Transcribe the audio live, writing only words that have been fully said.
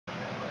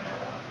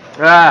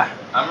Ah.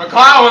 I'm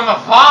recording with my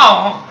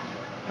phone.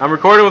 I'm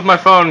recording with my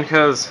phone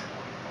because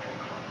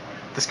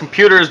this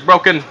computer is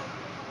broken.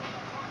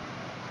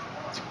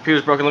 This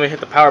computer's broken. Let me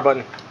hit the power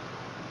button.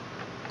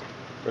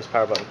 Where's the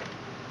power button?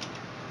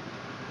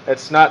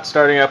 It's not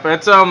starting up.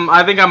 It's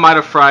I think I might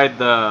have fried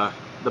the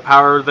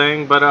power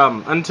thing, but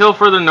until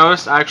further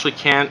notice, I actually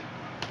can't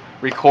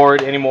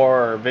record any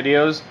more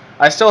videos.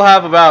 I still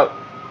have about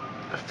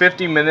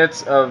 50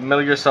 minutes of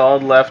Metal Gear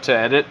Solid left to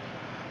edit,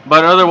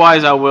 but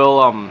otherwise I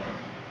will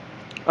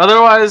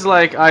otherwise,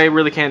 like, I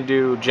really can't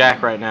do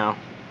jack right now.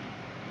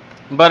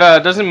 But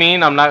it doesn't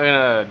mean I'm not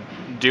gonna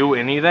do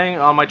anything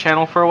on my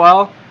channel for a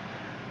while,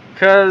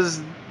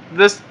 cause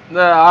this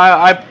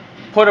I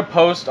put a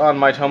post on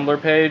my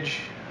Tumblr page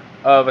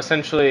of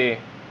essentially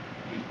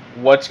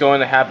what's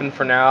going to happen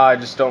for now. I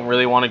just don't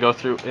really want to go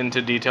through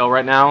into detail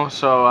right now,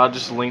 so I'll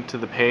just link to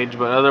the page.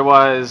 But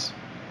otherwise,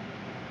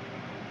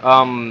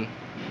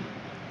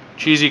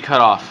 cheesy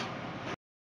cutoff.